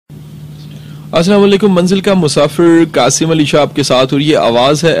अस्सलाम वालेकुम। मंजिल का मुसाफिर कासिम अली शाह आपके साथ, और ये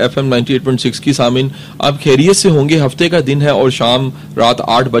आवाज़ है FM 98.6 की। सामिन, आप खैरियत से होंगे? हफ्ते का दिन है और शाम रात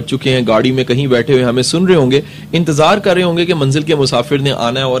 8 बज चुके हैं। गाड़ी में कहीं बैठे हुए हमें सुन रहे होंगे, इंतजार कर रहे होंगे कि मंजिल के मुसाफिर ने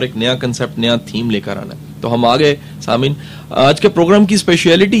आना है और एक नया कंसेप्ट, नया थीम लेकर आना है। तो हम आ गए। सामिन, आज के प्रोग्राम की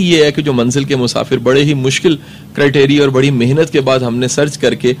स्पेशलिटी ये है कि जो मंजिल के मुसाफिर बड़े ही मुश्किल क्राइटेरिया और बड़ी मेहनत के बाद हमने सर्च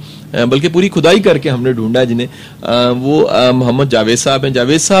करके, बल्कि पूरी खुदाई करके हमने ढूंढा है जिन्हें, वो मोहम्मद जावेद साहब हैं।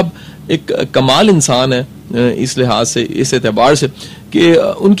 जावेद साहब एक कमाल इंसान है इस लिहाज से, इस एतबार से कि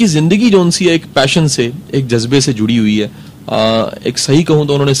उनकी ज़िंदगी जो उनसी एक पैशन से, एक जज्बे से जुड़ी हुई है। एक सही कहूँ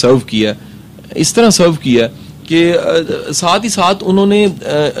तो उन्होंने सर्व किया, इस तरह सर्व किया कि साथ ही साथ उन्होंने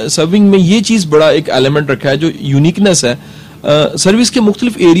सर्विंग में ये चीज़ बड़ा एक एलिमेंट रखा है जो यूनिकनेस है। सर्विस के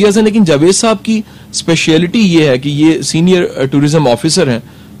मुख्तलिफ एरियाज हैं, लेकिन जावेद साहब की स्पेशलिटी ये है कि ये सीनियर टूरिज्म ऑफिसर हैं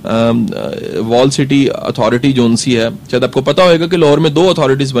वॉल सिटी अथॉरिटी जो उनसी है। शायद आपको पता होगा कि लाहौर में 2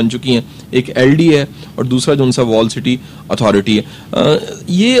 अथॉरिटीज़ बन चुकी हैं, एक LD है और दूसरा जो उनसा वॉल सिटी अथॉरिटी है।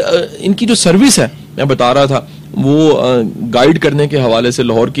 ये इनकी जो सर्विस है, मैं बता रहा था, वो गाइड करने के हवाले से,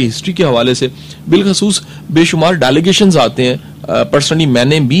 लाहौर की हिस्ट्री के हवाले से बिलखसूस बेशुमार डेलीगेशंस आते हैं। पर्सनली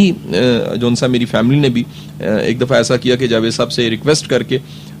मैंने भी, जो उनसा मेरी फैमिली ने भी एक दफ़ा ऐसा किया कि जावेद साहब से रिक्वेस्ट करके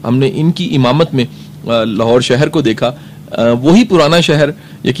हमने इनकी इमामत में लाहौर शहर को देखा। वही पुराना शहर,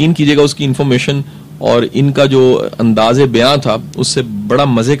 यकीन कीजिएगा उसकी इंफॉर्मेशन और इनका जो अंदाज़े बयां था उससे बड़ा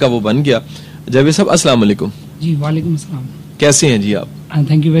मज़े का वो बन गया। जावेद साहब, अस्सलाम वालेकुम। जी वालेकुम अस्सलाम। कैसे हैं जी आप?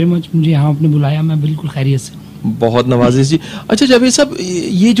 थैंक यू वेरी मच, मुझे यहाँ आपने बुलाया, मैं बिल्कुल खैरियत से। बहुत नवाजिश जी। अच्छा जावेद साहब,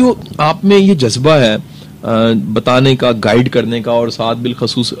 ये जो आप में ये जज्बा है बताने का, गाइड करने का, और साथ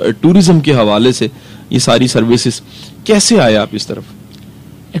बिलखसूस टूरिज्म के हवाले से ये सारी सर्विसेज, कैसे आए आप इस तरफ?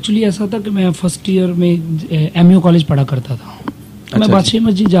 एक्चुअली ऐसा था कि मैं फर्स्ट ईयर में MU कॉलेज पढ़ा करता था। अच्छा, मैं बादशाह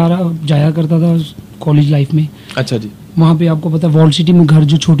मस्जिद जाया करता था कॉलेज लाइफ में। अच्छा जी। वहाँ पे आपको पता है वॉल सिटी में घर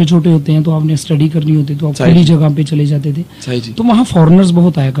जो छोटे छोटे होते हैं, तो आपने स्टडी करनी होती है तो आप खुली जगह पे चले जाते थे। तो वहाँ फॉरेनर्स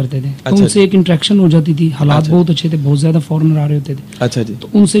बहुत आया करते थे। तो उनसे एक इंटरेक्शन हो जाती थी। हालात बहुत अच्छे थे, बहुत ज्यादा फॉरेनर आ रहे होते थे। अच्छा जी। तो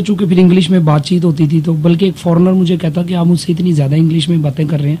उनसे चूंकि फिर इंग्लिश में बातचीत होती थी, तो बल्कि एक फॉरेनर मुझे कहता कि आप मुझसे इतनी ज्यादा इंग्लिश में बातें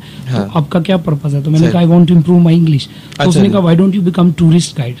कर रहे हैं, तो आपका क्या पर्पज है? तो मैंने कहा I want to improve my English. तो उसने कहा why don't you become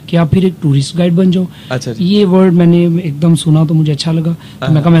tourist guide, कि आप फिर एक टूरिस्ट गाइड बन जाओ। ये वर्ड मैंने एकदम सुना तो मुझे अच्छा लगा।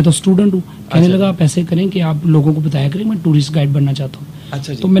 तो मैं कहा मैं तो स्टूडेंट हूँ। कहने लगा आप ऐसे करें कि आप लोगों को बताया करें मैं टूरिस्ट गाइड बनना चाहता हूँ।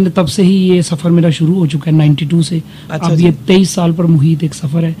 अच्छा तो मैंने तब से ही ये सफर मेरा शुरू हो चुका है 92 से। अब ये 23 साल पर मुहित एक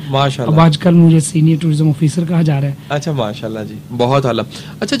सफर है माशाल्लाह। अब आजकल मुझे सीनियर टूरिज्म ऑफिसर कहा जा रहा है। अच्छा माशाल्लाह जी, बहुत आला।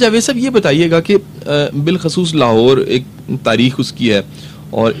 अच्छा जावेद साहब, ये बताइएगा कि बिलखसूस लाहौर एक तारीख उसकी है,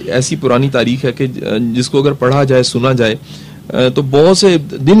 और ऐसी पुरानी तारीख है कि जिसको अगर पढ़ा जाए, सुना जाए तो बहुत से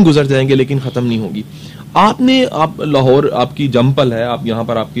दिन गुजर जाएंगे लेकिन ख़त्म नहीं होगी। आप लाहौर आपकी जमपल है, आप यहाँ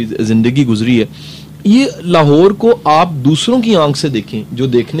पर आपकी जिंदगी गुजरी है। ये लाहौर को आप दूसरों की आंख से देखें, जो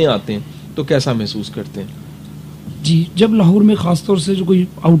देखने आते हैं, तो कैसा महसूस करते हैं? जी, जब लाहौर में खासतौर से जो कोई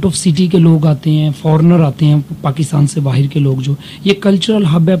आउट ऑफ सिटी के लोग आते हैं, फॉरेनर आते हैं, पाकिस्तान से बाहर के लोग, जो ये कल्चरल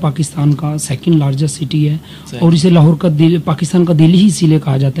हब है पाकिस्तान का, सेकंड लार्जेस्ट सिटी है, और इसे लाहौर का दिल, पाकिस्तान का दिल ही इसीलिए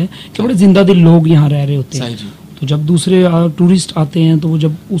कहा जाता है कि बड़े जिंदा दिल लोग यहाँ रह रहे होते हैं। तो जब दूसरे टूरिस्ट आते हैं तो वो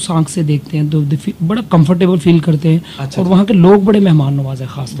जब उस आंख से देखते हैं तो बड़ा कंफर्टेबल फील करते हैं। अच्छा, और वहाँ के लोग बड़े मेहमान नवाज है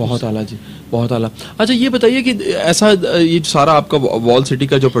खास। बहुत आला जी, बहुत आला। अच्छा ये बताइए कि ऐसा ये सारा आपका वॉल सिटी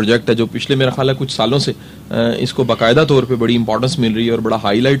का जो प्रोजेक्ट है, जो पिछले मेरा ख्याल है कुछ सालों से इसको बाकायदा तौर पे बड़ी इंपॉर्टेंस मिल रही है और बड़ा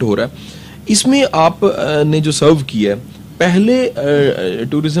हाईलाइट हो रहा है, इसमें आप ने जो सर्व किया है पहले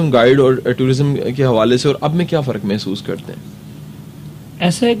टूरिज्म गाइड और टूरिज्म के हवाले से और अब में क्या फ़र्क महसूस करते हैं?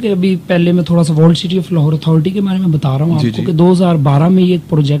 ऐसा है कि अभी पहले मैं थोड़ा सा world city of Lahore authority के बारे में बता रहा हूँ आपको कि 2012 में ये एक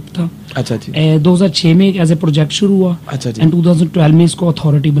प्रोजेक्ट था। अच्छा जी। 2006 में एक एज ए प्रोजेक्ट शुरू हुआ। अच्छा जी। एंड 2012 में इसको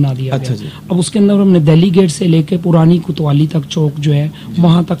अथॉरिटी बना दिया गया। जी। अब उसके अंदर हमने दिल्ली गेट से लेके पुरानी कोतवाली तक चौक जो है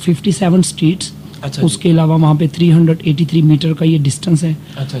वहाँ तक 57 स्ट्रीट्स। अच्छा, उसके अलावा वहाँ पे 383 मीटर का ये डिस्टेंस है।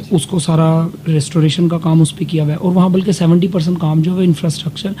 अच्छा, उसको सारा रेस्टोरेशन का काम उस पर किया हुआ है, और वहाँ बल्कि 70% काम जो है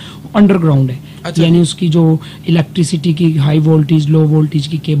इंफ्रास्ट्रक्चर अंडरग्राउंड है। अच्छा, यानी उसकी जो इलेक्ट्रिसिटी की हाई वोल्टेज, लो वोल्टेज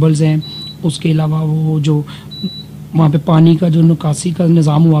की केबल्स हैं, उसके अलावा वो जो वहाँ पे पानी का जो निकासी का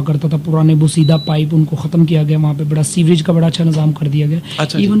निज़ाम हुआ करता था, पुराने वो सीधा पाइप, उनको ख़त्म किया गया। वहाँ पे बड़ा सीवरेज का बड़ा अच्छा निज़ाम कर दिया गया।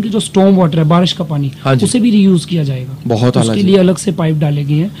 अच्छा, इवन की जो स्टॉर्म वाटर है, बारिश का पानी, उसे भी रीयूज किया जाएगा। बहुत आला। उसके लिए अलग से पाइप डाले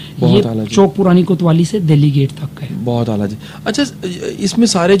गए हैं। ये चौक पुरानी कोतवाली से दिल्ली गेट तक का है। बहुत आला जी। अच्छा, इसमें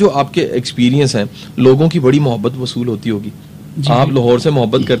सारे जो आपके एक्सपीरियंस हैं, लोगों की बड़ी मोहब्बत वसूल होती होगी? आप लाहौर से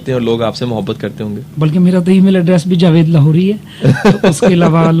मोहब्बत करते हैं और लोग आपसे मोहब्बत करते होंगे। बल्कि मेरा तो ईमेल एड्रेस भी जावेद लाहौरी है। तो उसके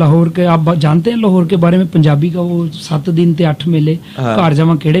अलावा लाहौर के, आप जानते हैं लाहौर के बारे में, पंजाबी का वो 7 दिन ते 8 मेले, घर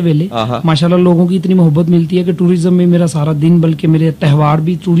जावा केड़े वेले। माशाल्लाह लोगों की इतनी मोहब्बत मिलती है कि टूरिज्म में मेरा सारा दिन, बल्कि मेरे त्यौहार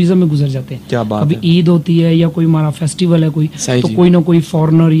भी टूरिज्म में गुजर जाते हैं। क्या बात अभी ईद होती है या कोई हमारा फेस्टिवल है कोई, तो कोई ना कोई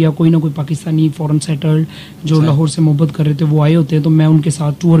फॉरेनर या कोई ना कोई पाकिस्तानी फॉरेन सेटल्ड जो लाहौर से मोहब्बत कर रहे थे वो आए होते हैं, तो मैं उनके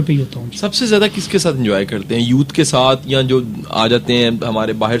साथ टूर पे ही होता हूँ। सबसे ज्यादा किसके साथ एंजॉय करते हैं? यूथ के साथ, या जो आ जाते हैं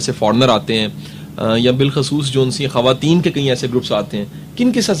हमारे बाहर से फॉरेनर आते हैं, या बिलखसूस जो उनसी खवातीन के कई ऐसे ग्रुप्स आते हैं,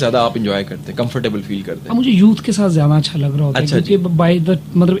 किन के साथ ज्यादा आप एंजॉय करते हैं, कंफर्टेबल फील करते हैं? मुझे यूथ के साथ ज्यादा अच्छा लग रहा होता है, क्योंकि बाय द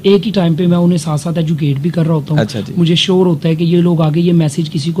मतलब एक ही टाइम पे मैं उन्हें साथ साथ एजुकेट भी कर रहा होता हूँ। मुझे श्योर होता है कि ये लोग आगे ये मैसेज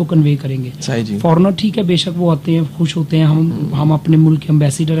किसी को कन्वे करेंगे। फॉरेनर ठीक है, बेशक वो आते हैं, खुश होते हैं, हम अपने मुल्क के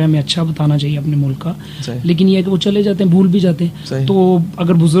एम्बेसडर हैं, हमें अच्छा बताना चाहिए अपने मुल्क का, लेकिन ये है कि वो चले जाते हैं, भूल भी जाते हैं। तो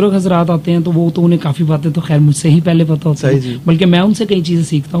अगर बुजुर्ग हजरात आते हैं तो वो तो उन्हें काफी बातें तो खैर मुझसे ही पहले पता होता है, बल्कि मैं उनसे कई चीजें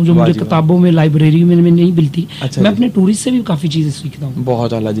सीखता हूँ जो मुझे किताबों में, लाइब्रेरी में नहीं मिलती। मैं अपने टूरिस्ट से भी काफी चीजें सीखता हूँ।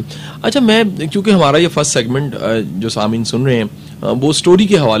 बहुत आला जी। अच्छा, मैं क्योंकि हमारा ये फर्स्ट सेगमेंट जो सामीन सुन रहे हैं वो स्टोरी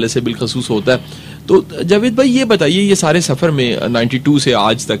के हवाले से बिलखसूस होता है, तो जावेद भाई ये बताइए, ये सारे सफर में 92 से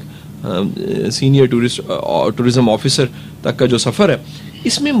आज तक सीनियर टूरिज्म ऑफिसर तक का जो सफर है,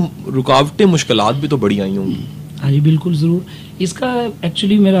 इसमें रुकावटें, मुश्किलात भी तो बड़ी आई होंगी। हाँ जी, बिल्कुल ज़रूर। इसका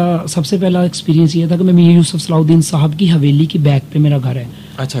एक्चुअली मेरा सबसे पहला एक्सपीरियंस ये था कि मैं मियां यूसुफ सलाहुद्दीन साहब की हवेली की बैक पे मेरा घर है।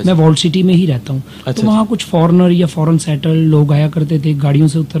 अच्छा, मैं वॉल सिटी में ही रहता हूँ। तो वहाँ कुछ फॉरेनर या फॉरेन सेटल लोग आया करते थे, गाड़ियों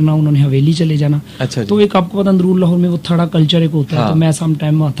से उतरना, उन्होंने हवेली चले जाना। तो एक आपको पता अंदरूल लाहौर में वो थड़ा कल्चर एक होता है, तो मैं सम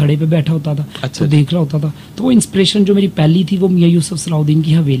टाइम वहाँ थड़े पे बैठा होता था, तो देख रहा होता था। तो वो इंस्पिरेशन जो मेरी पहली थी वो मियां यूसुफ सलाहुद्दीन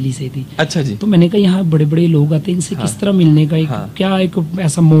की हवेली से थी। अच्छा जी। तो मैंने कहा यहाँ बड़े बड़े लोग आते हैं, इनसे किस तरह मिलने का क्या एक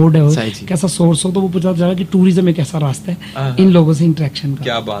ऐसा मोड है, कैसा सोर्स हो, तो वो पता चला कि टूरिज्म एक ऐसा रास्ता है इन लोगों से इंटरेक्शन का।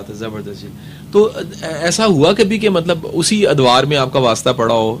 क्या बात है, जबरदस्त जी। तो ऐसा हुआ कभी कि मतलब उसी अदवार में आपका वास्ता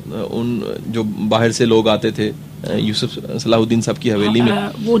पड़ा हो, उन जो बाहर से लोग आते थे यूसुफ सलाहुद्दीन साहब की हवेली में?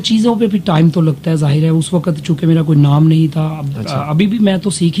 वो चीज़ों पे भी टाइम तो लगता है, जाहिर है। उस वक्त चूंकि मेरा कोई नाम नहीं था, अभी भी मैं तो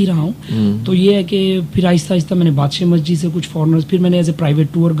सीख ही रहा हूँ। तो ये है कि फिर आहिस्ता आहिस्ता मैंने बादशाह मस्जिद से कुछ फॉरेनर्स, फिर मैंने as a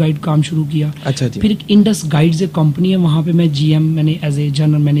private tour guide काम शुरू किया। अच्छा जी। फिर इंडस गाइड्स एक कंपनी है, वहाँ पे मैं GM, मैंने एज ए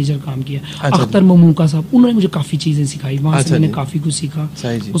जनरल मैनेजर काम किया। अख्तर ममूका साहब, उन्होंने मुझे काफ़ी चीज़ें सिखाई, वहाँ से मैंने काफ़ी कुछ सीखा।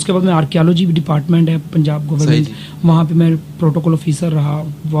 उसके बाद मैं आर्कियोलॉजी डिपार्टमेंट है पंजाब गवर्नमेंट, वहाँ पे मैं प्रोटोकॉल ऑफिसर रहा,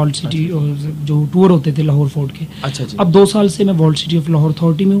 वर्ल्ड सिटी जो टूर होते थे लाहौर फोर्ट के। अब 2 साल से मैं world city of Lahore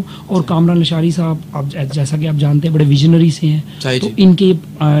authority में हूँ, और कामरान लशारी साहब, आप जैसा कि आप जानते हैं, बड़े विजनरी से हैं, तो इनके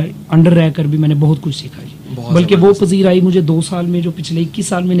अंडर रहकर भी मैंने बहुत कुछ सीखा जी। बल्कि वो पजीराई मुझे 2 साल में जो पिछले 21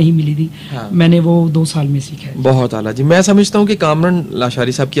 साल में नहीं मिली थी, मैंने वो 2 साल में सीखा है। बहुत आला जी। मैं समझता हूँ कि कामरान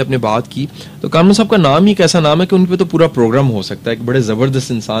लाशारी साहब की आपने बात की, तो कामरान साहब का नाम ही एक ऐसा नाम है कि उन पे तो पूरा प्रोग्राम हो सकता है। एक बड़े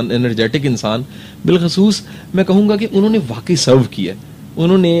जबरदस्त इंसान, एनर्जेटिक इंसान, बिलखसूस मैं कहूँगा कि उन्होंने वाकई सर्व किया,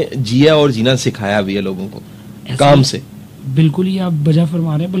 उन्होंने जिया और जीना सिखाया भी है लोगों को काम से। बिल्कुल ही आप बजा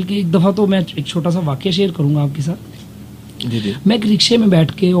फरमा रहे हैं। बल्कि एक दफा तो मैं एक छोटा सा वाकया शेयर करूंगा आपके साथ। जी। मैं एक रिक्शे में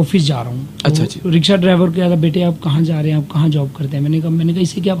बैठ के ऑफिस जा रहा हूँ। अच्छा जी। रिक्शा ड्राइवर कह रहा, बेटे आप कहाँ जा रहे हैं, आप कहाँ जॉब करते हैं? मैंने कहा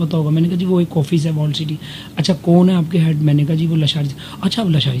इससे क्या पता होगा? मैंने कहा जी वो एक ऑफिस है वॉल सिटी। अच्छा कौन है आपके हेड? मैंने कहा जी वो लशारी। अच्छा आप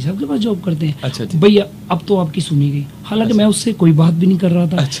लशारी साहब के पास जॉब करते हैं? अच्छा भैया अब तो आपकी सुनी गई। हालांकि मैं उससे कोई बात भी नहीं कर रहा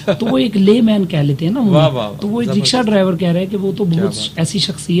था। तो वो एक ले मैन कह लेते हैं ना, तो वो एक रिक्शा ड्राइवर कह रहा है कि वो तो बहुत ऐसी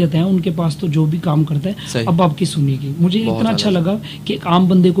शख्सियत है, उनके पास तो जो भी काम करता है अब आपकी सुनी गई। मुझे इतना अच्छा लगा कि एक आम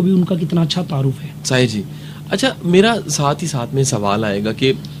बंदे को भी उनका कितना अच्छा तारुफ है। सही जी। अच्छा, मेरा साथ ही साथ में सवाल आएगा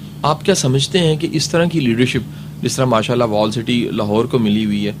कि आप क्या समझते हैं कि इस तरह की लीडरशिप जिस तरह माशाल्लाह वॉल सिटी लाहौर को मिली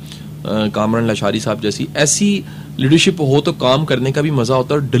हुई है, कामरान लशारी साहब जैसी, ऐसी लीडरशिप हो तो काम करने का भी मजा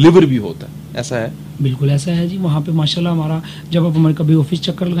होता है और डिलीवर भी होता है, ऐसा है? बिल्कुल ऐसा है जी। वहाँ पे माशाल्लाह हमारा, जब आप हमारे कभी ऑफिस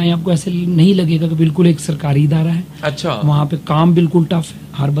चक्कर लगाएं, आपको ऐसे नहीं लगेगा कि बिल्कुल एक सरकारी इदारा है। अच्छा। वहाँ पे काम बिल्कुल टफ है,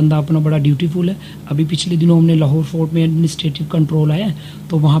 हर बंदा अपना बड़ा ड्यूटीफुल है। अभी पिछले दिनों हमने लाहौर फोर्ट में एडमिनिस्ट्रेटिव कंट्रोल आया है,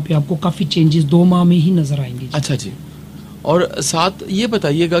 तो वहाँ पे आपको काफ़ी चेंजेस 2 माह में ही नजर आएंगे। अच्छा जी। और साथ ये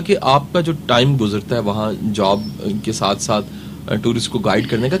बताइएगा कि आपका जो टाइम गुजरता है वहाँ जॉब के साथ साथ टूरिस्ट को गाइड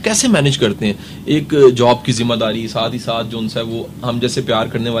करने का, कैसे मैनेज करते हैं? एक जॉब की जिम्मेदारी, साथ ही साथ जो उनसे वो हम जैसे प्यार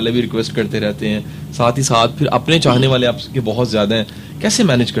करने वाले भी रिक्वेस्ट करते रहते हैं, साथ ही साथ फिर अपने चाहने वाले आपके बहुत ज्यादा हैं, कैसे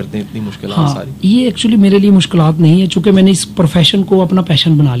मैनेज करते हैं इतनी मुश्किल? हाँ, सारी ये एक्चुअली मेरे लिए मुश्किलात नहीं है, चूंकि मैंने इस प्रोफेशन को अपना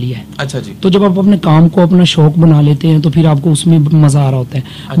पैशन बना लिया है। अच्छा जी। तो जब आप अपने काम को अपना शौक बना लेते हैं तो फिर आपको उसमें मजा आ रहा होता है।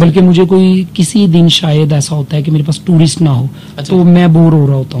 अच्छा। बल्कि मुझे कोई किसी दिन शायद ऐसा होता है कि मेरे पास टूरिस्ट ना हो। अच्छा। तो मैं बोर हो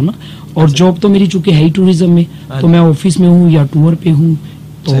रहा होता हूँ ना, और जॉब तो मेरी चूंकि है ही टूरिज्म में, तो मैं ऑफिस में हूँ या टूर पे हूँ,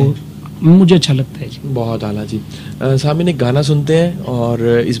 तो मुझे अच्छा लगता है जी। बहुत आला जी। सामने एक गाना सुनते हैं और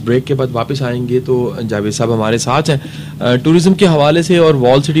इस ब्रेक के बाद वापस आएंगे। तो जावेद साहब हमारे साथ हैं टूरिज्म के हवाले से और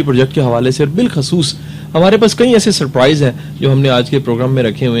वॉल सिटी प्रोजेक्ट के हवाले से, और बिलखसूस हमारे पास कई ऐसे सरप्राइज हैं जो हमने आज के प्रोग्राम में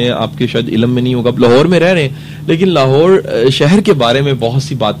रखे हुए हैं, आपके शायद इल्म में नहीं होगा, आप लाहौर में रह रहे हैं, लेकिन लाहौर शहर के बारे में बहुत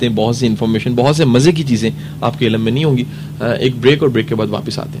सी बातें, बहुत सी इंफॉर्मेशन, बहुत से मजे की चीजें आपके इल्म में नहीं होंगी। एक ब्रेक, और ब्रेक के बाद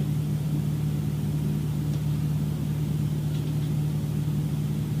वापस आते हैं।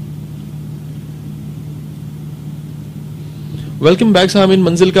 वेलकम बैक सामिन,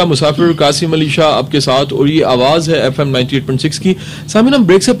 मंजिल का मुसाफिर कासिम अली शाह आपके साथ, और ये आवाज है FM 98.6 की। सामिन, हम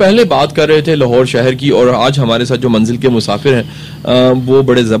ब्रेक से पहले बात कर रहे थे लाहौर शहर की, और आज हमारे साथ जो मंजिल के मुसाफिर हैं वो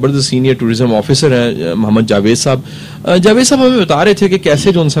बड़े जबरदस्त सीनियर टूरिज्म ऑफिसर हैं, मोहम्मद जावेद साहब। जावेद साहब हमें बता रहे थे कि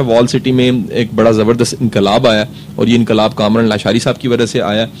कैसे जो उनसा वॉल सिटी में एक बड़ा जबरदस्त इनकलाब आया, और ये इनकलाब कामरान लाशारी साहब की वजह से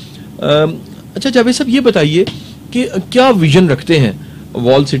आया। अच्छा जावेद साहब, ये बताइए कि क्या विजन रखते हैं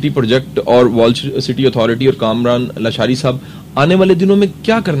वॉल सिटी प्रोजेक्ट और वॉल सिटी अथॉरिटी और कामरान लाशारी साहब आने वाले दिनों में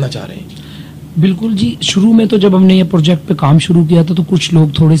क्या करना चाह रहे हैं? बिल्कुल जी, शुरू में तो जब हमने ये प्रोजेक्ट पे काम शुरू किया था तो कुछ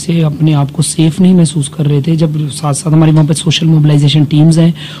लोग थोड़े से अपने आप को सेफ नहीं महसूस कर रहे थे। जब साथ साथ हमारी वहाँ पे सोशल मोबिलाइजेशन टीम्स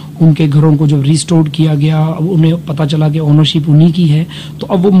हैं, उनके घरों को जब रिस्टोर किया गया, अब उन्हें पता चला कि ओनरशिप उन्हीं की है, तो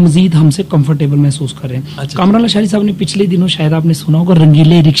अब वो मजीद हमसे कंफर्टेबल महसूस कर रहे हैं। अच्छा, कामरान लाशारी साहब ने पिछले दिनों, शायद आपने सुना होगा,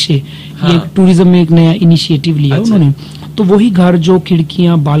 रंगीले रिक्शे, हाँ, ये टूरिज्म में एक नया इनिशिएटिव लिया उन्होंने। तो वही घर जो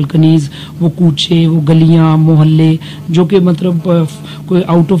खिड़कियां, बालकनीज, वो कूचे, वो गलियां, मोहल्ले, जो कि मतलब कोई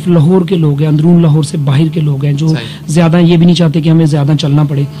आउट ऑफ लाहौर के लोग हैं, अंदरून लाहौर से बाहर के लोग हैं, जो ज्यादा ये भी नहीं चाहते कि हमें ज्यादा चलना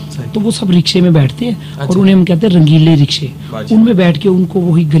पड़े, तो वो सब रिक्शे में बैठते हैं। और उन्हें हम कहते हैं रंगीले रिक्शे। उनमें बैठ के उनको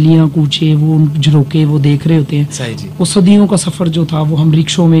वही गलियां, कूचे, वो झरोके वो देख रहे होते हैं। वो सदियों का सफर जो था वो हम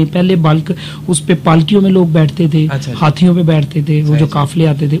रिक्शों में, पहले उस पे पालकियों में लोग बैठते थे, हाथियों पे बैठते थे, वो जो काफले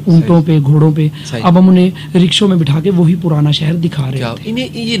आते थे ऊंटों पे, घोड़ों पे, अब हम उन्हें रिक्शों में बिठा के वही पुराना शहर दिखा रहे हैं।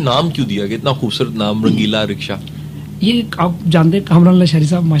 इन्हें ये नाम क्यों दिया गया, इतना खूबसूरत नाम रंगीला रिक्शा? ये आप जानते हैं कामरान लाशारी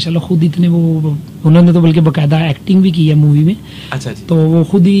साहब माशाल्लाह खुद इतने, वो उन्होंने तो बल्कि बकायदा एक्टिंग भी की है मूवी में। अच्छा जी। तो वो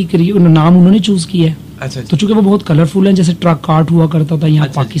खुद ही नाम उन्होंने चूज किया है। अच्छा, तो चूंकि वो बहुत कलरफुल है, जैसे ट्रक कार्ट हुआ करता था यहाँ,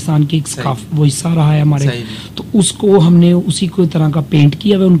 पाकिस्तान के वो हिस्सा रहा है हमारे, तो उसको हमने उसी को तरह का पेंट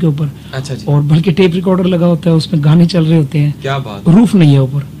किया हुआ उनके ऊपर। अच्छा, और बल्कि टेप रिकॉर्डर लगा होता है, उसमें गाने चल रहे होते हैं। क्या बात। रूफ नहीं है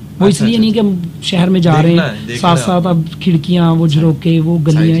ऊपर, वो इसलिए नहीं कि हम शहर में जा रहे हैं, साथ साथ अब खिड़कियां, वो झरोके, वो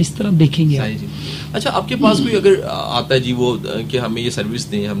गलियां, इस तरह देखेंगे। अच्छा, आपके पास कोई अगर आता है जी वो कि हमें ये सर्विस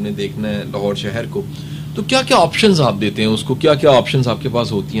दें, हमने देखना है लाहौर शहर को, तो क्या क्या ऑप्शंस आप देते हैं उसको, क्या क्या ऑप्शंस आपके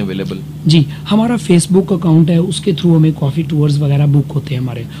पास होती हैं अवेलेबल? जी, हमारा फेसबुक अकाउंट है, उसके थ्रू हमें कॉफी टूर्स वगैरह बुक होते हैं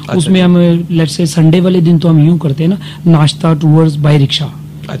हमारे। उसमें हम लेट्स से संडे वाले दिन तो हम यूं करते हैं ना, नाश्ता टूर्स बाय रिक्शा।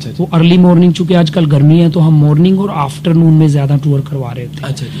 अच्छा, वो अर्ली मॉर्निंग, चूंकि आजकल गर्मी है तो हम मॉर्निंग और आफ्टरनून में ज्यादा टूर करवा रहे थे।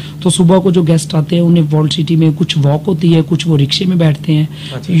 अच्छा, तो सुबह को जो गेस्ट आते हैं उन्हें वॉल सिटी में कुछ वॉक होती है, कुछ वो रिक्शे में बैठते हैं।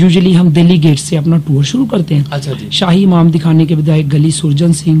 अच्छा, यूजुअली हम दिल्ली गेट से अपना टूर शुरू करते हैं। अच्छा, शाही इमाम दिखाने के बजाय गली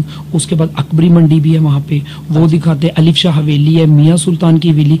सुरजन सिंह, उसके बाद अकबरी मंडी भी है वहाँ पे, वो दिखाते हैं। अलिफ शाह हवेली है, मियाँ सुल्तान की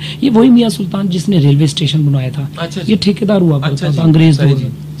हवेली, ये वही मियाँ सुल्तान जिसने रेलवे स्टेशन बनाया था। अच्छा, ये ठेकेदार हुआ करता था अंग्रेज दौर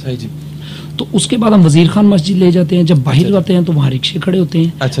में। तो उसके बाद हम वजीर खान मस्जिद ले जाते हैं। जब बाहर जाते हैं तो वहाँ रिक्शे खड़े होते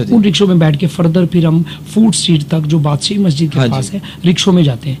हैं। अच्छा, उन रिक्शों में बैठ के फर्दर फिर हम फूड स्ट्रीट तक, जो बादशाही मस्जिद के पास है, रिक्शों में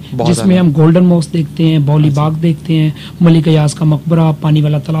जाते हैं, जिसमें हम गोल्डन मॉस्क देखते हैं, बौली बाग देखते हैं, मलिक अयाज का मकबरा, पानी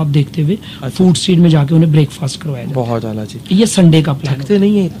वाला तालाब देखते हुए फूड स्ट्रीट में जाके उन्हें ब्रेकफास्ट करवाया जाता है। बहुत आला जी। ये संडे का प्लान। थकते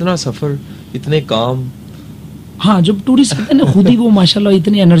नहीं है इतना सफर, इतने काम? हाँ, जब टूरिस्ट आते हैं ना, खुद ही वो माशाल्लाह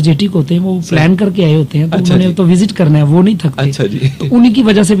इतने एनर्जेटिक होते हैं, वो प्लान करके आए होते हैं, तो अच्छा, उन्होंने तो विजिट करना है, वो नहीं थकते। अच्छा जी। तो उन्हीं की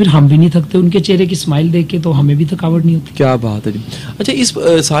वजह से फिर हम भी नहीं थकते, उनके चेहरे की स्माइल देख के तो हमें भी थकावट नहीं होती। क्या बात है जी। अच्छा, इस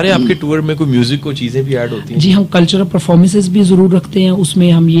सारे आपके टूर में कोई म्यूजिक को चीजें भी ऐड होती हैं? जी, हम कल्चरल परफॉर्मेंसेस भी जरूर रखते हैं।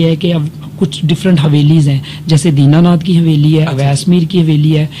 उसमें हम ये है कि अब कुछ डिफरेंट हवेलीज हैं, जैसे दीनानाथ की हवेली है, अवैस मीर की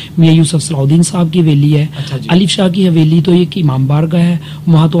हवेली है, मियां यूसुफ सलाउद्दीन साहब की हवेली है। अच्छा, अलिफ शाह की हवेली तो एक इमाम बारगाह है,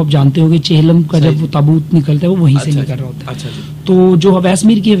 वहाँ तो आप जानते होंगे चेहलम का जब ताबूत निकलता है वो वहीं से निकल रहा होता है। अच्छा जी। तो जो अवैस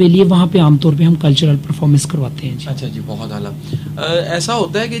मीर की हवेली है, वहाँ पे आमतौर पे हम कल्चरल परफॉर्मेंस करवाते हैं जी। अच्छा जी, बहुत आला। ऐसा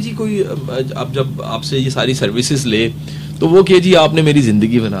होता है कि जी कोई अब जब आपसे ये सारी सर्विसेज ले तो वो कि जी आपने मेरी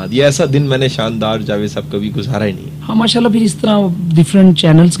जिंदगी बना दी, ऐसा दिन मैंने शानदार जावेद साहब कभी गुजारा ही नहीं है? हाँ माशाल्लाह, फिर इस तरह डिफरेंट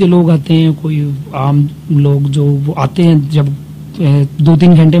चैनल्स के लोग आते हैं, कोई आम लोग जो वो आते हैं, जब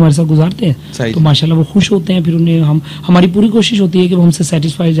 2-3 घंटे हमारे साथ गुजारते हैं तो माशाल्लाह वो खुश होते हैं। फिर उन्हें हमारी पूरी कोशिश होती है कि वो हमसे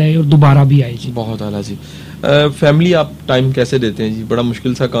सेटिस्फाई जाए और दोबारा भी आए जी। बहुत आला जी। फैमिली आप टाइम कैसे देते हैं जी? बड़ा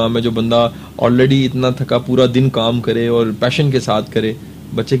मुश्किल सा काम है, जो बंदा ऑलरेडी इतना थका पूरा दिन काम करे और पैशन के साथ करे,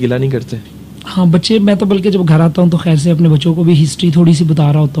 बच्चे गिला नहीं करते? हाँ बच्चे, मैं तो बल्कि जब घर आता हूँ तो खैर से अपने बच्चों को भी हिस्ट्री थोड़ी सी बता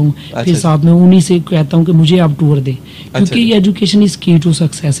रहा होता हूँ। फिर साथ में उन्हीं से कहता हूँ कि मुझे आप टूर दें, क्योंकि ये education is key to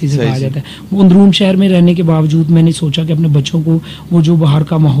success इसे कहा जाता है। वो अंदरून शहर में रहने के बावजूद मैंने सोचा कि अपने बच्चों को वो जो बाहर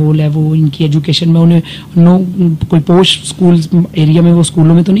का माहौल है, वो इनकी एजुकेशन में उन्हें कोई पोस्ट स्कूल एरिया में वो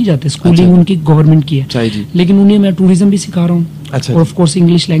स्कूलों में तो नहीं जाते, स्कूलिंग उनकी गवर्नमेंट की है, लेकिन उन्हें मैं टूरिज्म भी सिखा रहा हूँ। और ऑफ कोर्स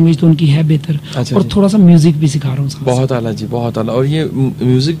इंग्लिश लैंग्वेज तो उनकी है बेहतर, और थोड़ा सा म्यूजिक भी सिखा रहा हूँ। बहुत आला जी, बहुत आला। और ये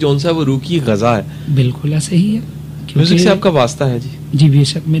म्यूजिक जो है वो रूह की गज़ा है। बिल्कुल ऐसे ही है। म्यूजिक से आपका वास्ता है जी? जी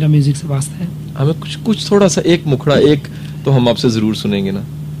बेशक, मेरा म्यूजिक से वास्ता है। हमें कुछ थोड़ा सा एक मुखड़ा एक तो हम आपसे जरूर सुनेंगे ना।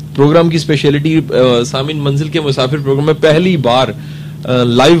 प्रोग्राम की स्पेशलिटी सामिन मंजिल के मुसाफिर प्रोग्राम में पहली बार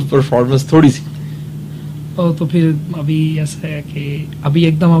लाइव परफॉर्मेंस थोड़ी सी। तो फिर अभी ऐसा है कि अभी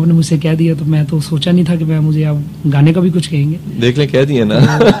एकदम आपने मुझसे कह दिया तो मैं तो सोचा नहीं था कि मुझे आप गाने का भी कुछ कहेंगे। देख ले, कह दिया ना।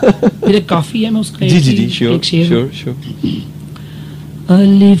 मेरे काफी है, मैं उसका जी जी जी, श्योर श्योर श्योर।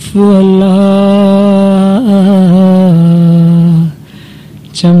 अलिफ अल्लाह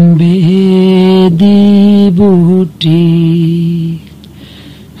चंबे दी बूटी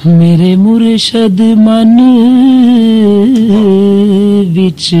मेरे मुर्शद मन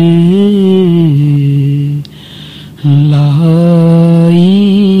विच लाई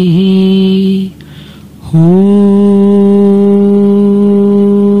हो।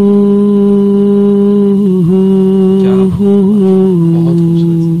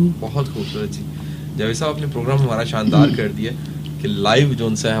 बहुत खूबसूरत जी। जावेद साहब, आपने प्रोग्राम हमारा शानदार कर दिया कि लाइव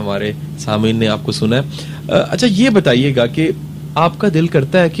जोन से हमारे सामीन ने आपको सुना है। अच्छा ये बताइएगा कि आपका दिल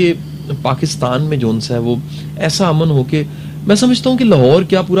करता है कि पाकिस्तान में जोन सा है वो ऐसा अमन हो के, मैं समझता हूँ कि लाहौर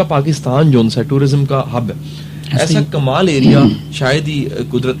क्या पूरा पाकिस्तान जोन सा टूरिज्म का हब है, ऐसा कमाल एरिया शायद ही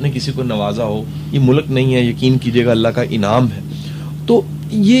कुदरत ने किसी को नवाजा हो। ये मुल्क नहीं है, यकीन कीजिएगा अल्लाह का इनाम है। तो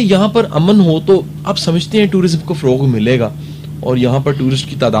ये यहाँ पर अमन हो तो आप समझते हैं टूरिज्म को फ़रोग मिलेगा और यहाँ पर टूरिस्ट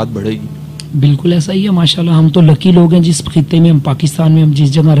की तादाद बढ़ेगी? बिल्कुल ऐसा ही है माशाल्लाह। हम तो लकी लोग हैं जिस खित्ते में, हम पाकिस्तान में हम जिस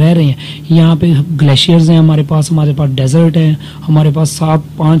जगह रह रहे हैं, यहाँ पे ग्लेशियर्स हैं हमारे पास डेजर्ट है, हमारे पास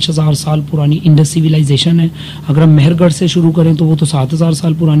 7-5 साल पुरानी इंडस सिविलाइजेशन है। अगर हम मेहरगढ़ से शुरू करें तो वो तो 7,000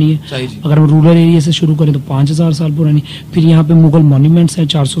 साल पुरानी है। अगर हम रूरल एरिया से शुरू करें तो 5,000 साल पुरानी। फिर यहाँ पे मुगल मॉन्यूमेंट्स हैं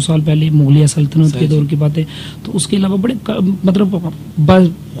 400 साल पहले, मुगलिया सल्तनत के दौर की बातें। तो उसके अलावा बड़े मतलब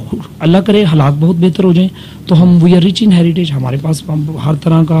अल्लाह करे हालात बहुत बेहतर हो जाएं तो हम we are rich in heritage. हमारे पास हर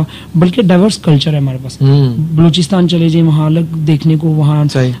तरह का बल्कि डाइवर्स कल्चर है हमारे पास। बलूचिस्तान चले जाए, वहाँ अलग देखने को, वहाँ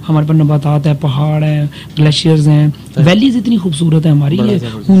हमारे पास नबातात है, पहाड़ है, ग्लेशियर्स हैं, वैलीज इतनी खूबसूरत है हमारी।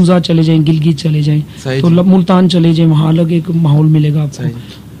 हुंजा चले जाए, गिलगित चले जाए, तो मुल्तान चले जाए, वहाँ अलग एक माहौल मिलेगा आपको।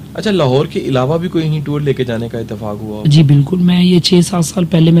 अच्छा, लाहौर के अलावा भी कोई टूर लेके जाने का इत्तेफाक हुआ? जी बिल्कुल, मैं ये 6-7 साल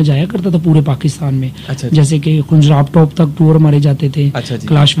पहले मैं जाया करता था पूरे पाकिस्तान में। अच्छा, जैसे कि कुंजराब टॉप तक टूर हमारे जाते थे। अच्छा,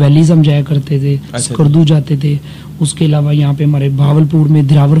 कैलाश वैलीज हम जाया करते थे। स्कर्दू जाते थे। उसके अलावा यहाँ पे हमारे भावलपुर में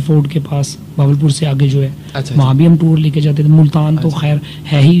दिरावर फोर्ट के पास, भावलपुर से आगे जो है, वहाँ भी हम टूर लेके जाते थे। मुल्तान तो खैर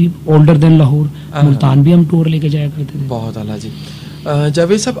है ही ओल्डर देन लाहौर, मुल्तान भी हम टूर लेके जाया करते थे। बहुत आला जी।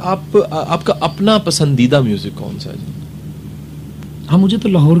 जावेद साहब, आपका अपना पसंदीदा म्यूजिक कौन सा है? हाँ, मुझे तो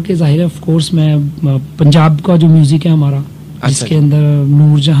लाहौर के जाहिर है ऑफ कोर्स, मैं पंजाब का जो म्यूजिक है हमारा, जिसके अंदर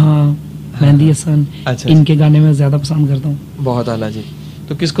नूरजहां, मेहंदी हसन, इनके गाने में ज्यादा पसंद करता हूँ। बहुत आला जी।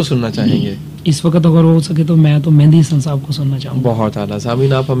 तो किसको सुनना चाहेंगे इस वक्त? अगर हो सके तो मैं तो मेहंदी हसन साहब को सुनना चाहूँगा। बहुत आला।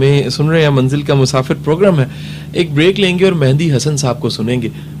 सामीन, आप हमें सुन रहे हैं, मंजिल का मुसाफिर प्रोग्राम है। एक ब्रेक लेंगे और मेहंदी हसन साहब को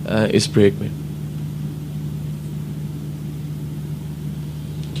सुनेंगे इस ब्रेक में।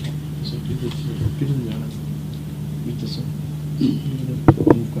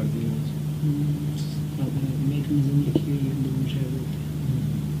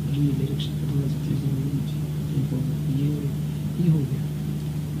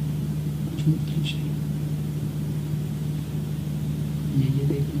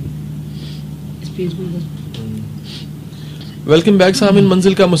 वेलकम बैक सामिन,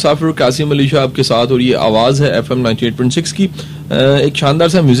 मंजिल का मुसाफिर कासिम अली शाह आपके साथ, और ये आवाज़ है FM 98.6 की। एक शानदार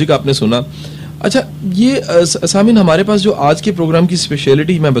सा म्यूजिक आपने सुना। अच्छा, ये सामिन, हमारे पास जो आज के प्रोग्राम की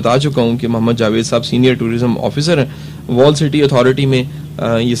स्पेशलिटी मैं बता चुका हूँ कि मोहम्मद जावेद साहब सीनियर टूरिज्म ऑफिसर हैं, वॉल सिटी अथॉरिटी में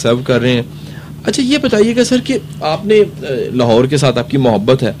ये सर्व कर रहे हैं। अच्छा, ये बताइएगा सर कि आपने लाहौर के साथ आपकी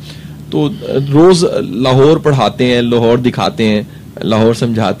मोहब्बत है, तो रोज़ लाहौर पढ़ाते हैं, लाहौर दिखाते हैं, लाहौर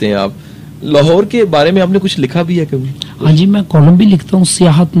समझाते हैं आप। लाहौर के बारे में आपने कुछ लिखा भी है कभी? हाँ जी, मैं कॉलम भी लिखता हूँ,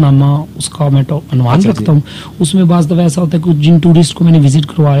 सियाहतनामा उसका मैं अनुवाद रखता हूँ। उसमें बाज़ दफ़ा ऐसा होता है कि जिन टूरिस्ट को मैंने विजिट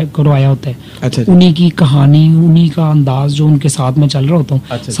करवाया होता है, उन्हीं की कहानी, उन्हीं का अंदाज जो उनके साथ में चल रहा होता हूँ,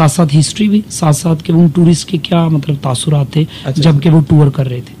 साथ साथ हिस्ट्री भी, साथ साथ के उन टूरिस्ट के क्या मतलब तासुरात थे जबकि वो टूर कर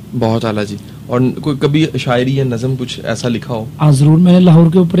रहे थे। बहुत आला जी। और कोई कभी शायरी या नज़म कुछ ऐसा लिखा हो? हाँ जरूर, मैंने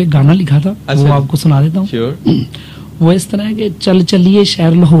लाहौर के ऊपर एक गाना लिखा था, वो आपको सुना देता हूँ। वो इस तरह है कि चल चलिए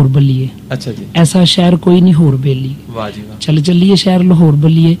शहर लाहौर बलिए, अच्छा जी, ऐसा शहर कोई नहीं होर बेली। वाह जी वाह। चल चलिए शहर लाहौर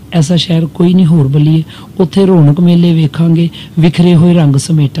बलिए, ऐसा शहर कोई नहीं होर बलिए, उत्थे रौनक मेले वेखांगे, विखरे हुए रंग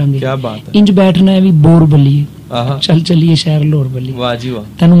समेटांगे। क्या बात है। इंज बैठना है भी बोर बलिए, चल चलिए शहर लाहौर बलिए। वाह जी वाह।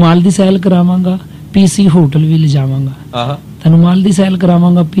 तेनू माल दी सैल करावांगा, पीसी होटल भी ले जावांगा। तेनू माल दी सैल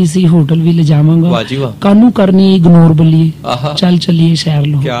करावांगा, पीसी होटल भी ले जावांगा। वाह जी वाह। कानू करनी इग्नोर बलिए, चल चलिए शहर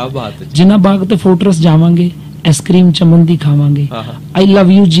लाहौर। क्या बात है। जिन्ना बाग ते फोर्ट्रेस जावांगे, आइसक्रीम चमन खावांगे। आई लव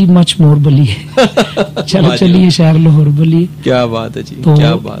यू जी मच मोर बलिए, चलो चलिए शहर लाहौर बलिए। क्या बात है जी, तो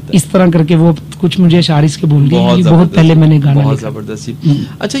क्या बात है। इस तरह करके वो कुछ मुझे अशारिस के बोल गए, बहुत पहले मैंने गाना बहुत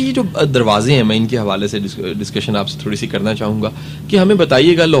जबरदस्त। अच्छा, ये जो दरवाजे हैं, मैं इनके हवाले से डिस्कशन आपसे थोड़ी सी करना चाहूंगा कि हमें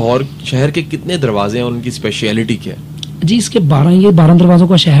बताइएगा लाहौर शहर के कितने दरवाजे हैं और उनकी स्पेशलिटी क्या है। जी, इसके 12 दरवाजों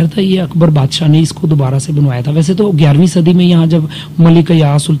का शहर था। ये अकबर बादशाह ने इसको दोबारा से बनवाया था। वैसे तो 11वीं सदी में यहाँ जब मलिक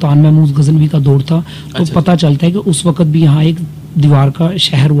या सुल्तान महमूद गजनवी का दौर था तो अच्छा, पता चलता है कि उस वक्त भी यहाँ एक दीवार का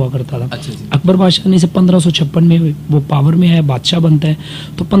शहर हुआ करता था। अच्छा, अकबर बादशाह ने इसे 1556 में वो पावर में है, बादशाह बनता है।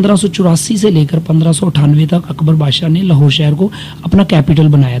 तो 1584 से लेकर 1598 तक अकबर बादशाह ने लाहौर शहर को अपना कैपिटल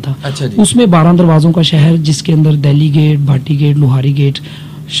बनाया था। अच्छा, उसमें 12 दरवाजों का शहर, जिसके अंदर Delhi gate, Bhati gate, Lohari gate,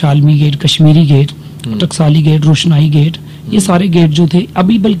 Shalmi gate, Kashmiri gate, टकसाली gate, रोशनाई गेट, ये सारे गेट जो थे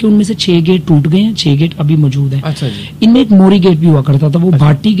अभी, बल्कि उनमें से 6 गेट टूट गए हैं, 6 गेट अभी मौजूद है। अच्छा जी। इनमें एक मोरी गेट भी हुआ करता था, वो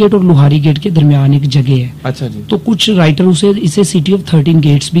भाटी गेट और लोहारी गेट के दरमियान एक जगह है। अच्छा जी। तो कुछ राइटर इसे सिटी ऑफ 13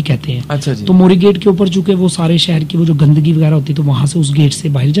 गेट्स भी कहते हैं। अच्छा जी। तो मोरी गेट के ऊपर चूंकि वो सारे शहर की वो जो गंदगी वगैरह होती तो वहां से उस गेट से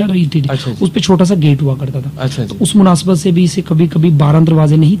बाहर जा रही थी। अच्छा, उस पे छोटा सा गेट हुआ करता था। अच्छा तो उस मुनासबत से भी इसे कभी कभी 12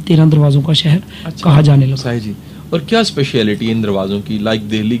 दरवाजे नहीं 13 दरवाजों का शहर कहा जाने लगा। सही जी। और क्या स्पेशलिटी इन दरवाजों की, लाइक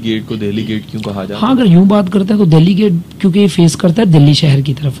दिल्ली गेट को दिल्ली गेट क्यों कहा जाता है? हाँ, अगर यूं बात करते हैं तो दिल्ली गेट क्योंकि ये फेस करता है दिल्ली शहर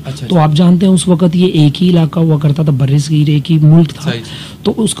की तरफ। अच्छा, तो आप जानते हैं उस वक्त ये एक ही इलाका हुआ करता था, बर्रसगीर एक ही मुल्क था।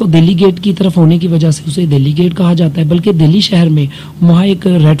 तो उसको दिल्ली गेट की तरफ होने की वजह से उसे दिल्ली गेट कहा जाता है। बल्कि दिल्ली शहर में वहाँ एक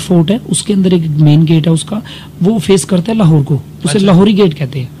रेड फोर्ट है, उसके अंदर एक मेन गेट है उसका, वो फेस करता है लाहौर को, उसे लाहौरी गेट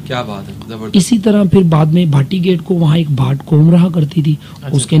कहते हैं। क्या बात है, जबरदस्त। इसी तरह फिर बाद में भाटी गेट को, वहाँ एक भाट कौम रहा करती थी,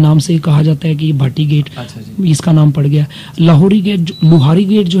 उसके नाम से कहा जाता है कि ये भाटी गेट, इसका नाम पड़ गया। लाहौरी गेट, लोहारी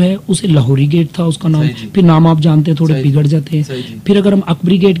गेट जो है उसे लाहौरी गेट था उसका नाम। फिर नाम आप जानते हैं थोड़े बिगड़ जाते हैं। फिर अगर हम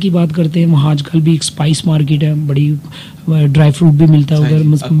अकबरी गेट की बात करते हैं, वहाँ आजकल भी एक स्पाइस मार्केट है, बड़ी ड्राई फ्रूट भी मिलता है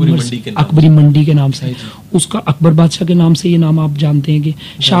उधर, अकबरी मंडी के नाम से, उसका अकबर बादशाह के नाम से ये नाम आप जानते हैं। कि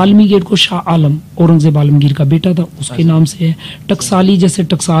शालमी गेट को शाह आलम, औरंगजेब आलमगीर का बेटा था, उसके नाम से है। टकसाली, जैसे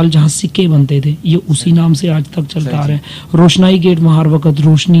टकसाल जहाँ सिक्के बनते थे, ये उसी नाम से आज तक चलता आ रहा है। रोशनाई गेट, वहाँ हर वक्त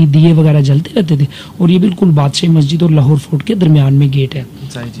रोशनी दिए वगैरह जलते रहते थे, और ये बिल्कुल बादशाह मस्जिद और लाहौर फोर्ट के दरमियान में गेट है।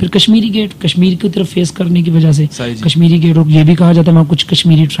 फिर कश्मीरी गेट, कश्मीर की तरफ फेस करने की वजह से कश्मीरी गेट, और ये भी कहा जाता है वहाँ कुछ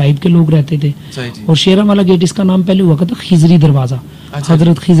कश्मीरी ट्राइब के लोग रहते थे। और शेरा वाला गेट, इसका नाम पहले हुआ था खिजरी दरवाजा,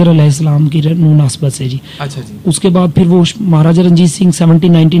 हजरत खिजर अलैहिस्सलाम की मुनासबत से जी। अच्छा जी। उसके बाद फिर वो महाराजा रंजीत सिंह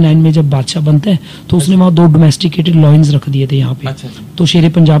 1799 में जब बादशाह बनते हैं तो उसने वहाँ 2 डोमेस्टिकेटेड लॉयंस रख दिए थे यहाँ पे। तो शेरे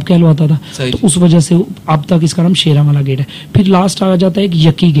पंजाब कहलवाता था, तो उस वजह से अब तक इसका नाम शेरा वाला गेट है। फिर लास्ट आ जाता है एक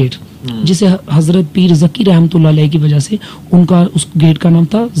यकी गेट, जिसे हजरत पीर जकी रहमतुल्लाह अलैह की वजह से उनका उस गेट का नाम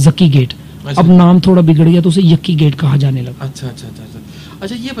था जकी गेट। अब नाम थोड़ा बिगड़ गया तो उसे यकी गेट कहा जाने लगा। अच्छा अच्छा अच्छा अच्छा।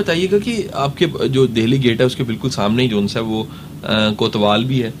 अच्छा, ये बताइएगा कि आपके जो दिल्ली गेट है उसके बिल्कुल सामने ही जो है वो कोतवाल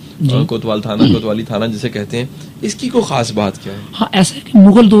भी है, कोतवाल थाना, कोतवाली थाना जिसे कहते हैं, इसकी कोई खास बात क्या है? हाँ, ऐसा है कि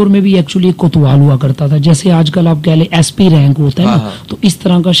मुगल दौर में भी एक्चुअली एक कोतवाल हुआ करता था, जैसे आजकल आप कह ले एसपी रैंक होता है ना, तो इस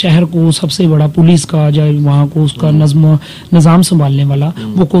तरह का शहर को सबसे बड़ा पुलिस का जो वहाँ को उसका निजाम संभालने वाला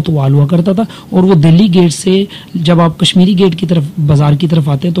वो कोतवाल हुआ करता था। और वो दिल्ली गेट से जब आप कश्मीरी गेट की तरफ, बाजार की तरफ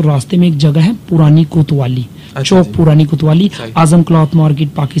आते हैं, तो रास्ते में एक जगह है पुरानी कोतवाली, चौक पुरानी कोतवाली, Azam cloth market,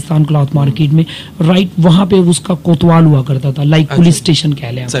 Pakistan cloth market में राइट वहाँ पे उसका कोतवाल हुआ करता था, लाइक पुलिस स्टेशन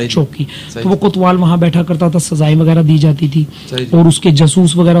कह लें चौकी। तो वो कोतवाल वहाँ बैठा करता था, सजाएं वगैरह दी जाती थी, और उसके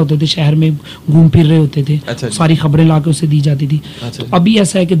जासूस वगैरह होते थे, शहर में घूम फिर रहे होते थे, सारी खबरें लाके उसे दी जाती थी। तो अभी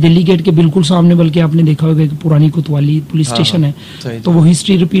ऐसा है कि दिल्ली गेट के बिल्कुल सामने, बल्कि आपने देखा होगा कि पुरानी कोतवाली पुलिस स्टेशन है, तो वो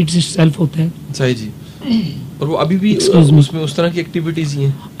हिस्ट्री रिपीट सेल्फ होता है। सही जी। और वो अभी भी उसमें उस तरह की एक्टिविटीज ही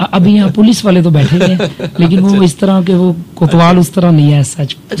हैं। अभी यहाँ पुलिस वाले तो बैठे हैं, लेकिन वो इस तरह के वो कोतवाल उस तरह नहीं है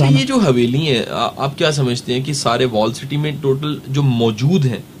सच। अच्छा, ये जो हवेली है, आप क्या समझते हैं कि सारे वॉल सिटी में टोटल जो मौजूद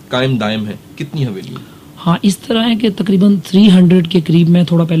है, कायम दायम है, कितनी हवेली है? हाँ, इस तरह है कि तकरीबन 300 के करीब में,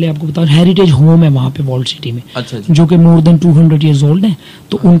 थोड़ा पहले आपको बताऊं, हेरिटेज होम है वहाँ पे वॉल सिटी में। अच्छा, जो कि मोर देन 200 ईयर्स ओल्ड है।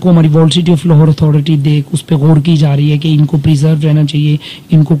 तो उनको हमारी wall city of Lahore authority देख उस पर गौर की जा रही है कि इनको प्रिजर्व रहना चाहिए,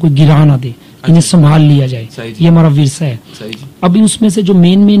 इनको कोई गिरा ना दे, इन्हें संभाल लिया जाए, ये हमारा विरसा है। अभी उसमें से जो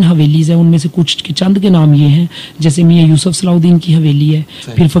मेन हवेलीज है, उनमें से कुछ के चंद के नाम ये हैं, जैसे मियां यूसुफ सलाउद्दीन की हवेली है,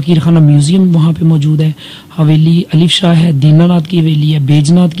 फिर फकीर खाना म्यूजियम वहाँ पे मौजूद है, हवेली अलीफ शाह है, दीनानाथ की हवेली है,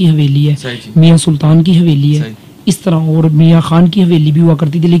 बेजनाथ की हवेली है, मियां सुल्तान की हवेली है। इस तरह। और मियाँ खान की हवेली भी हुआ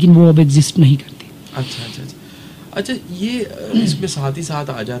करती थी, लेकिन वो अब एग्जिस्ट नहीं करती। अच्छा अच्छा अच्छा अच्छा, ये इसमें साथ ही साथ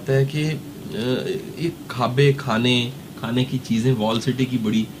आ जाता है कि ये खाने की चीज़ें वॉल सिटी की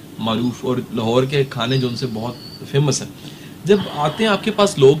बड़ी मारूफ, और लाहौर के खाने जो उनसे बहुत फेमस है। जब आते हैं आपके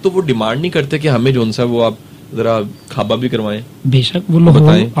पास लोग तो वो डिमांड नहीं करते कि हमें जो उनसे वो आप जरा खाबा भी करवाएं? बेशक, वो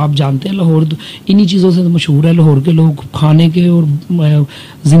लाहौर आप जानते हैं, लाहौर इन्हीं चीज़ों से तो मशहूर है। लाहौर के लोग खाने के और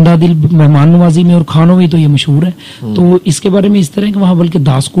जिंदा दिल मेहमान नवाजी में और खानों में तो ये मशहूर है। तो इसके बारे में इस तरह कि वहाँ बल्कि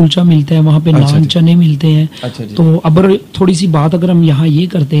दास कुलचा मिलता है, वहाँ पे नान चने मिलते हैं। तो अब थोड़ी सी बात अगर हम यहाँ ये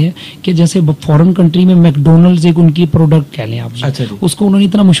करते हैं कि जैसे फॉरेन कंट्री में मैकडोनल्ड्स एक उनकी प्रोडक्ट कह लें आप, उसको उन्होंने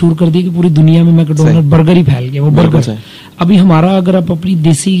इतना मशहूर कर दिया कि पूरी दुनिया में मैकडोनल्ड बर्गर ही फैल गया, वो बर्गर। अभी हमारा अगर आप अपनी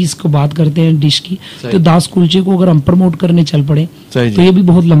देसी इसको बात करते हैं डिश की, तो दास कुलचे को अगर हम प्रमोट करने चल पड़े तो ये भी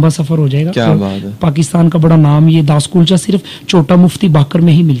बहुत लंबा सफर हो जाएगा। क्या बात है। पाकिस्तान का बड़ा नाम ये दास कुलचा सिर्फ छोटा मुफ्ती बाकर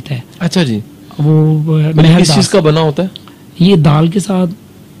में ही मिलता है। अच्छा जी। वो किस चीज का बना होता है? ये दाल के साथ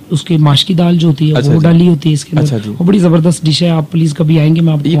उसके माश की दाल जो होती है वो डाली होती है इसके अंदर। वो बड़ी जबरदस्त डिश है, आप प्लीज कभी आएंगे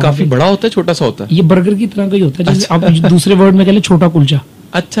मैं आपको। ये काफी बड़ा होता है, छोटा सा होता है? ये बर्गर की तरह का ही होता है, जैसे आप दूसरे वर्ड में कह ले छोटा कुलचा।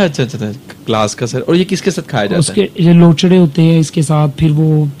 अच्छा अच्छा अच्छा, क्लास का सर। और ये किसके साथ खाया जाता उसके है? उसके लोचड़े होते हैं इसके साथ, फिर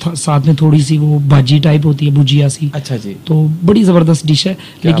वो साथ में थोड़ी सी वो भाजी टाइप होती है, भुजिया सी। अच्छा जी। तो बड़ी जबरदस्त डिश है,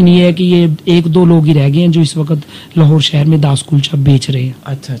 लेकिन ये है कि ये एक दो लोग ही रह गए हैं जो इस वक्त लाहौर शहर में दास कुलचा बेच रहे हैं।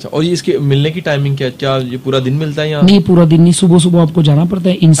 अच्छा अच्छा। और ये इसके मिलने की टाइमिंग क्या ये पूरा दिन मिलता है यहाँ? नहीं, पूरा दिन नहीं, सुबह सुबह आपको जाना पड़ता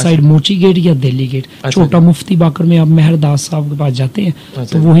है इनसाइड मोची गेट या दिल्ली गेट। छोटा मुफ्ती बाकर में आप मेहर दास साहब के पास जाते हैं,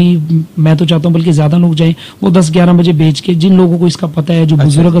 तो वही मैं तो चाहता हूँ बल्कि ज्यादा लोग जाएं। वो 10-11 बजे बेच के, जिन लोगों को इसका पता है, जो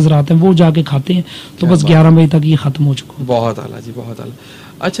बुजुर्ग हज़रात हैं, वो जाके खाते हैं, तो बस 11 बजे तक ये खत्म हो चुका है। बहुत आला जी, बहुत आला।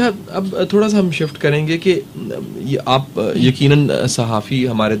 अच्छा, अब थोड़ा सा हम शिफ्ट करेंगे कि ये आप यकीनन सहाफ़ी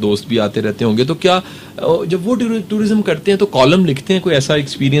हमारे दोस्त भी आते रहते होंगे, तो क्या जब वो टूरिज्म करते हैं तो कॉलम लिखते हैं? कोई ऐसा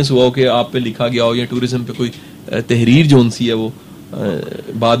एक्सपीरियंस हुआ हो कि आप पे लिखा गया हो, या टूरिज्म पे कोई तहरीर जो सी है वो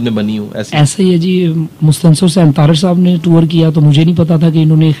बाद में बनी हो? ऐसा ही है जी। मुस्तनसर से अंतारर साहब ने टूर किया, तो मुझे नहीं पता था कि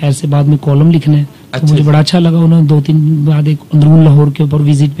इन्होंने खैर से बाद में कॉलम लिखना है। तो मुझे बड़ा अच्छा लगा, उन्होंने 2-3 बाद एक अंदरून लाहौर के ऊपर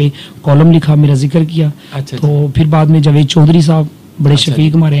विजिट पे कॉलम लिखा, मेरा जिक्र किया। तो फिर बाद में जावेद चौधरी साहब, बड़े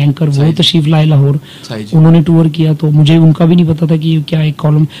शफीक हमारे एंकर, वो तशरीफ लाए लाहौर, उन्होंने टूर किया। तो मुझे उनका भी नहीं पता था कि क्या एक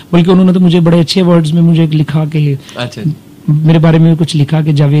कॉलम, बल्कि उन्होंने तो मुझे बड़े अच्छे वर्ड्स में मुझे लिखा कि मेरे बारे में कुछ लिखा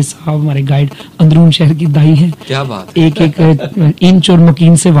कि जावेद साहब हमारे गाइड अंदरून शहर की दाई हैं। क्या बात। एक इंच और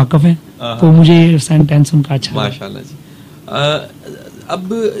मकीन से वाकफ है। तो मुझे सेंटेंस उनका अच्छा माशाल्लाह जी। अब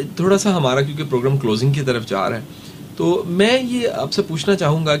थोड़ा सा हमारा क्योंकि प्रोग्राम क्लोजिंग की तरफ जा रहा है, तो मैं ये आपसे पूछना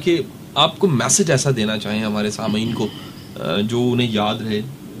चाहूँगा कि आपको मैसेज ऐसा देना चाहें हमारे सामीन को जो उन्हें याद रहे।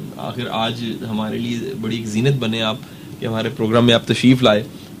 आखिर आज हमारे लिए बड़ी एक जीनत बने आप कि हमारे प्रोग्राम में आप तशरीफ़ लाए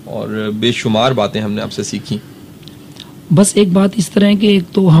और बेशुमार बातें हमने आपसे सीखी। बस एक बात इस तरह है कि एक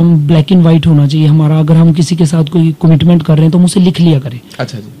तो हम ब्लैक एंड वाइट होना चाहिए हमारा। अगर हम किसी के साथ कोई कमिटमेंट कर रहे हैं तो मुझे लिख लिया करें।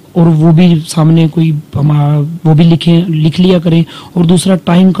 अच्छा जी। और वो भी सामने कोई हमारा वो भी लिख लिया करें। और दूसरा,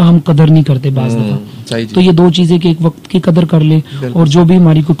 टाइम का हम कदर नहीं करते बाज़ दफा। तो ये दो चीजें कि एक वक्त की कदर कर ले, और जो भी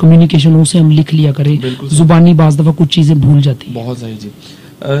हमारी कोई कम्युनिकेशन हो उसे हम लिख लिया करें। जुबानी बाज़ दफा कुछ चीजें भूल जाती है। बहुत सही जी।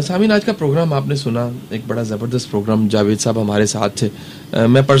 सामीन, आज का प्रोग्राम आपने सुना, एक बड़ा ज़बरदस्त प्रोग्राम। जावेद साहब हमारे साथ थे।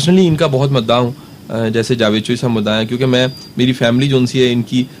 मैं पर्सनली इनका बहुत मद्दा हूँ, जैसे जावेद चौधरी साहब मुद्दा है, क्योंकि मेरी फैमिली जो उनसी है,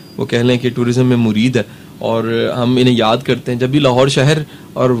 इनकी वो कह लें कि टूरिज्म में मुरीद है, और हम इन्हें याद करते हैं। जब भी लाहौर शहर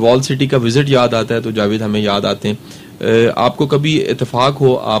और वॉल सिटी का विज़िट याद आता है तो जावेद हमें याद आते हैं। आपको कभी इत्तेफाक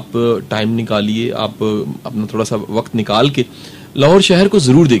हो, आप टाइम निकालिए, आप अपना थोड़ा सा वक्त निकाल के लाहौर शहर को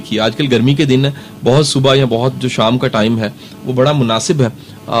ज़रूर देखिए। आजकल गर्मी के दिन है, बहुत सुबह या बहुत जो शाम का टाइम है वो बड़ा मुनासिब है।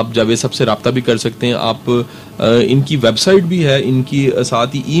 आप जावेद साहब से रब्ता भी कर सकते हैं। आप इनकी वेबसाइट भी है, इनकी साथ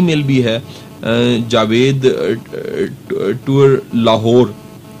ही ईमेल भी है, जावेद टूर लाहौर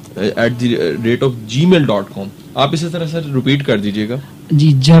 @gmail.com। आप इसी तरह से रिपीट कर दीजिएगा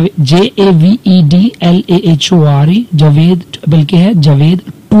जी। JAVEDLAHORE, जावेद, बल्कि है जावेद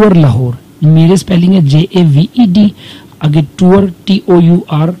टूर लाहौर। मेरे स्पेलिंग है JAVED, आगे टूर TOUR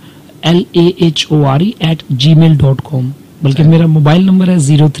LAHORE @gmail.com। बल्कि मेरा मोबाइल नंबर है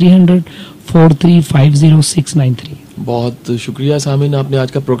 0300 4350 बहुत शुक्रिया सामीन, आपने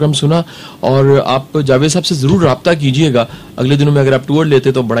आज का प्रोग्राम सुना, और आप जावेद साहब से ज़रूर रब्ता कीजिएगा। अगले दिनों में अगर आप टूर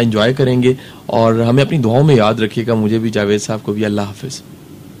लेते तो बड़ा एंजॉय करेंगे, और हमें अपनी दुआओं में याद रखिएगा, मुझे भी, जावेद साहब को भी। अल्लाह हाफिज़।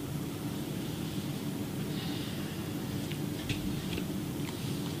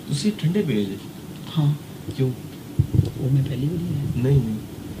 ठंडे भेज। हाँ, क्यों? वो मैं पहली बार नहीं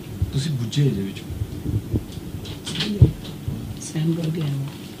तुसी बुझे जे विच सेंड करके आया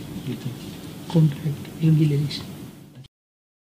कॉन्ट्रैक्ट इनकी लिरिक्स।